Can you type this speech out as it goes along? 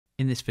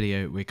In this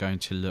video, we're going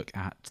to look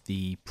at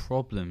the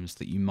problems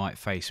that you might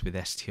face with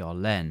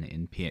strlen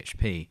in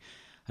PHP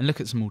and look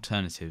at some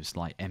alternatives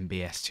like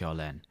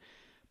mbstrlen.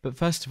 But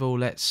first of all,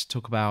 let's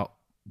talk about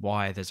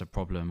why there's a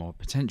problem or a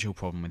potential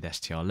problem with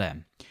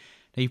strlen.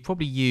 Now, you've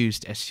probably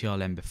used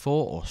strlen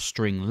before, or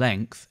string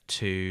length,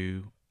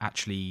 to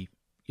actually,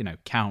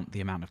 count the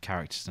amount of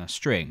characters in a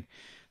string.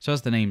 So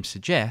as the name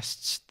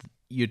suggests,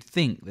 you'd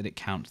think that it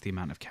counts the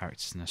amount of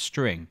characters in a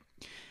string.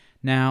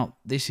 Now,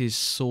 this is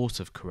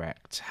sort of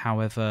correct.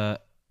 However,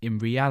 in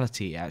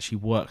reality, it actually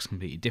works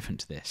completely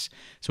different to this.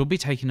 So we'll be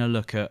taking a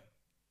look at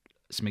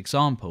some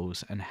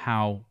examples and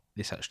how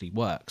this actually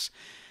works.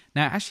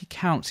 Now, it actually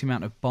counts the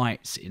amount of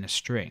bytes in a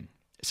string.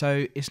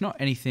 So it's not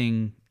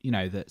anything,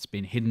 that's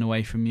been hidden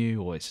away from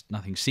you, or it's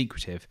nothing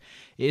secretive.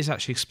 It is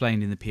actually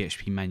explained in the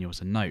PHP manual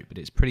as a note, but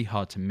it's pretty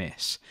hard to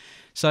miss.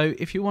 So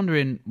if you're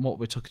wondering what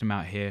we're talking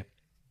about here,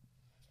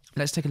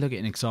 let's take a look at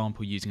an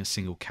example using a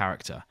single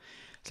character.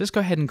 So let's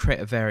go ahead and create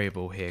a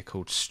variable here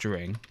called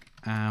string,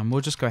 and we'll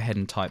just go ahead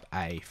and type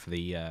a for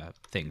the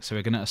thing. So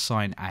we're going to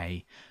assign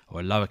a, or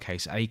a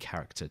lowercase a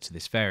character, to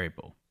this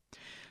variable.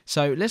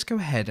 So let's go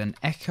ahead and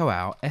echo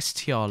out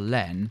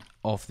strlen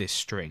of this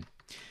string.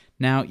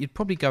 Now, you'd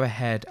probably go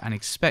ahead and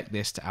expect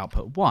this to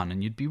output 1,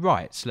 and you'd be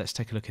right. So let's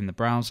take a look in the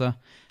browser,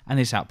 and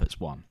this outputs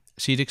 1.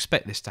 So you'd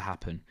expect this to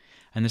happen.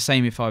 And the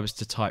same if I was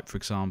to type, for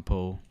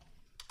example,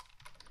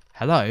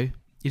 hello,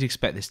 you'd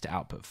expect this to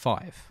output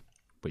 5,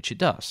 which it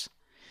does.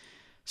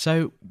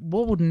 So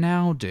what we'll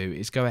now do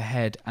is go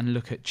ahead and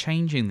look at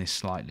changing this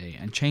slightly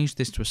and change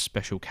this to a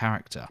special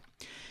character.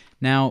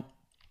 Now,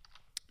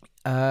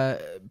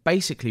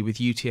 basically with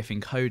UTF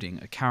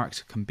encoding, a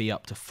character can be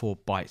up to 4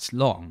 bytes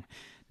long.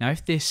 Now,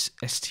 if this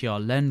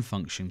strlen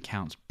function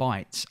counts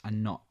bytes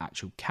and not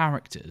actual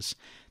characters,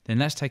 then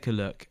let's take a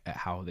look at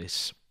how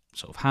this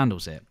sort of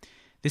handles it.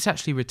 This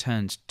actually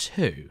returns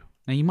 2.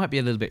 Now, you might be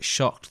a little bit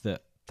shocked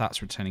that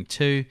that's returning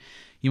 2.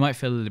 You might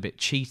feel a little bit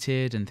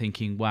cheated and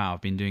thinking, wow,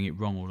 I've been doing it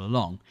wrong all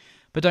along.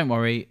 But don't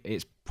worry,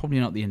 it's probably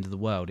not the end of the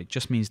world. It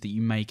just means that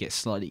you may get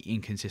slightly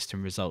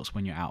inconsistent results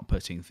when you're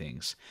outputting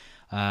things.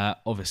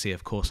 Obviously,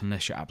 of course,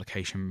 unless your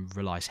application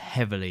relies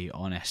heavily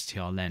on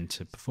strlen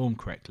to perform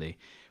correctly,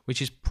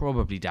 which is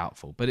probably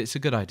doubtful, but it's a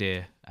good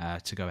idea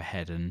to go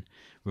ahead and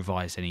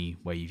revise any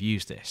way you've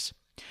used this.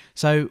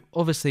 So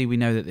obviously we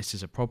know that this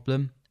is a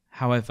problem.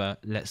 However,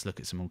 let's look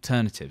at some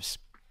alternatives.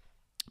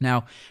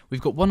 Now,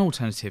 we've got one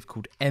alternative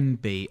called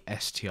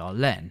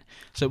mbstrlen.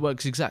 So it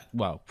works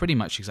pretty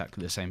much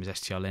exactly the same as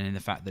strlen in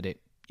the fact that it,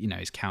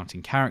 is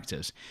counting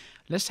characters.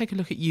 Let's take a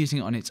look at using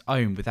it on its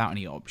own without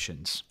any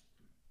options.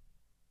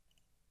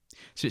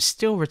 So it's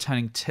still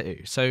returning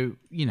 2. So,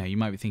 you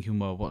might be thinking,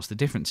 well, what's the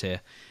difference here?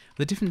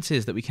 The difference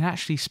is that we can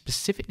actually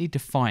specifically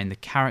define the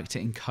character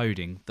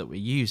encoding that we're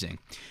using.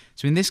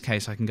 So in this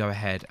case, I can go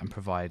ahead and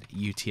provide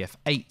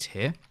UTF-8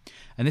 here,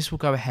 and this will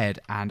go ahead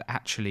and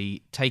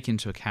actually take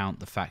into account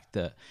the fact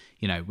that,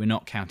 we're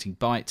not counting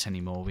bytes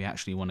anymore. We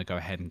actually want to go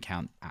ahead and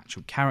count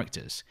actual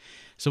characters.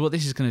 So what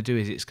this is going to do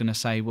is it's going to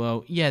say,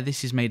 well, yeah,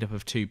 this is made up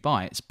of 2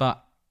 bytes,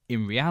 but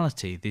in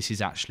reality, this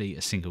is actually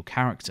a single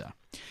character.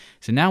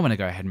 So now when I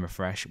go ahead and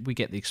refresh, we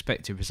get the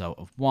expected result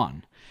of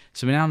 1.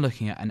 So we're now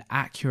looking at an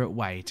accurate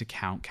way to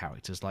count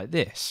characters like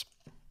this.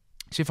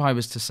 So if I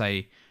was to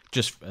say,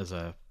 just as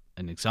an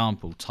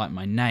example, type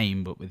my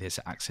name but with this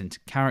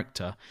accented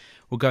character,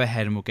 we'll go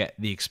ahead and we'll get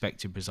the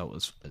expected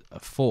result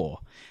of 4.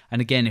 And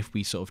again, if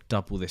we sort of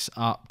double this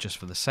up just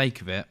for the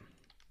sake of it,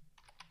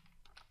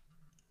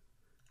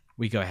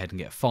 we go ahead and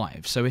get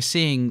 5. So we're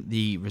seeing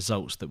the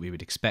results that we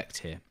would expect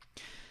here.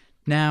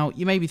 Now,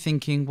 you may be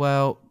thinking,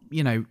 well,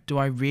 do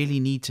I really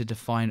need to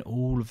define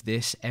all of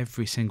this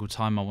every single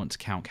time I want to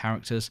count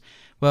characters?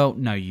 Well,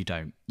 no, you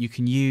don't. You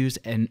can use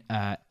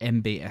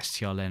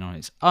mbstrlen on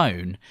its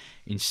own.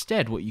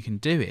 Instead, what you can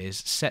do is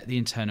set the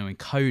internal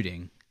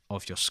encoding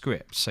of your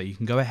script. So you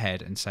can go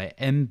ahead and say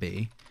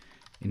mb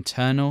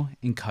internal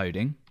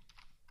encoding.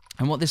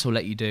 And what this will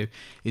let you do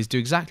is do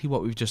exactly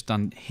what we've just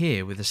done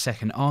here with the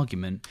second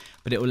argument,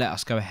 but it will let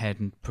us go ahead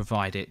and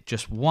provide it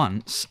just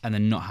once and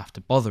then not have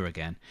to bother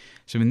again.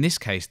 So in this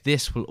case,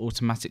 this will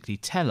automatically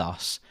tell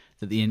us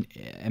that the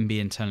MB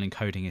internal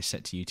encoding is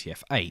set to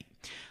UTF-8.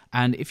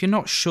 And if you're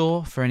not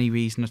sure for any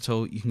reason at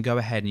all, you can go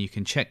ahead and you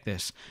can check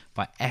this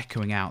by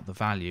echoing out the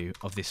value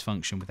of this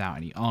function without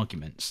any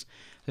arguments.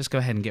 Let's go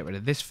ahead and get rid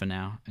of this for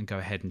now and go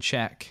ahead and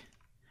check,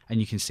 and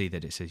you can see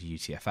that it says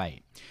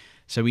UTF-8.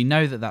 So we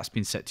know that that's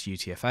been set to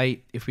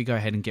UTF-8. If we go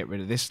ahead and get rid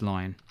of this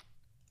line,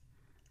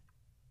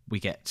 we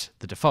get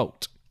the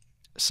default.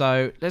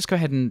 So let's go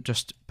ahead and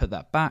just put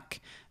that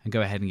back and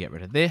go ahead and get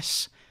rid of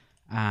this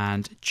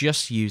and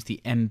just use the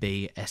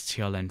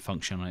mbstrlen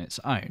function on its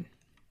own.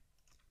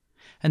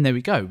 And there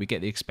we go, we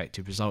get the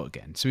expected result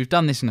again. So we've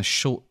done this in a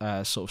sort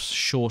of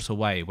shorter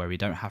way where we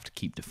don't have to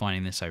keep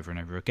defining this over and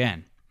over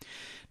again.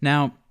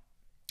 Now,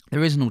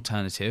 There is an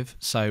alternative,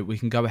 so we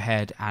can go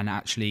ahead and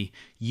actually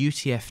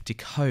UTF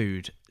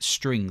decode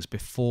strings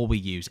before we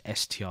use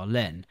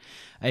strlen.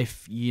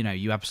 If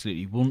you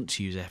absolutely want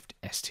to use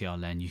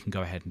strlen, you can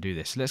go ahead and do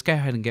this. So let's go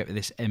ahead and get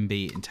this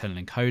MB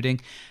internal encoding,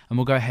 and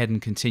we'll go ahead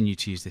and continue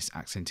to use this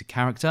accented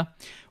character.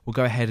 We'll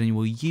go ahead and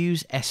we'll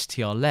use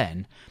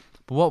strlen,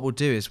 but what we'll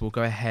do is we'll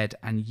go ahead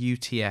and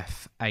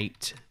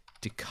UTF-8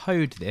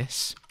 decode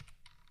this,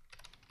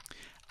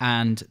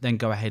 and then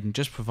go ahead and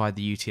just provide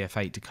the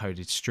UTF-8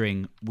 decoded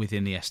string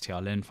within the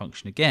strlen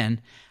function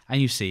again,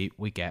 and you see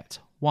we get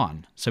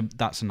 1. So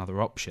that's another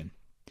option.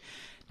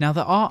 Now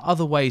there are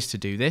other ways to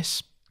do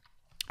this.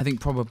 I think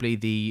probably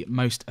the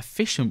most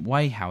efficient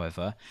way,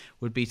 however,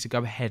 would be to go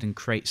ahead and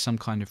create some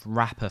kind of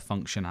wrapper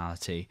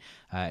functionality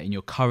in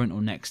your current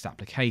or next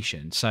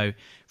application. So,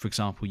 for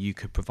example, you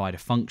could provide a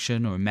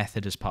function or a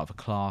method as part of a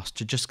class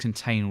to just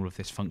contain all of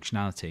this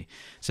functionality.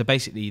 So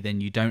basically, then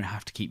you don't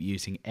have to keep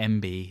using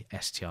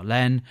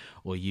mbstrlen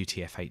or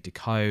UTF-8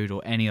 decode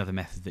or any other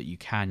method that you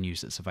can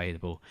use that's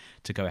available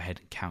to go ahead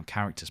and count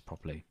characters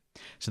properly.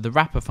 So the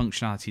wrapper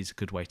functionality is a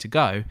good way to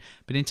go,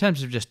 but in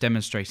terms of just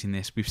demonstrating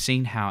this, we've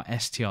seen how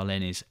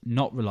strlen is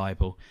not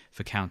reliable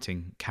for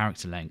counting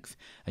character length,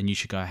 and you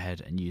should go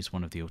ahead and use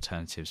one of the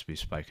alternatives we've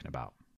spoken about.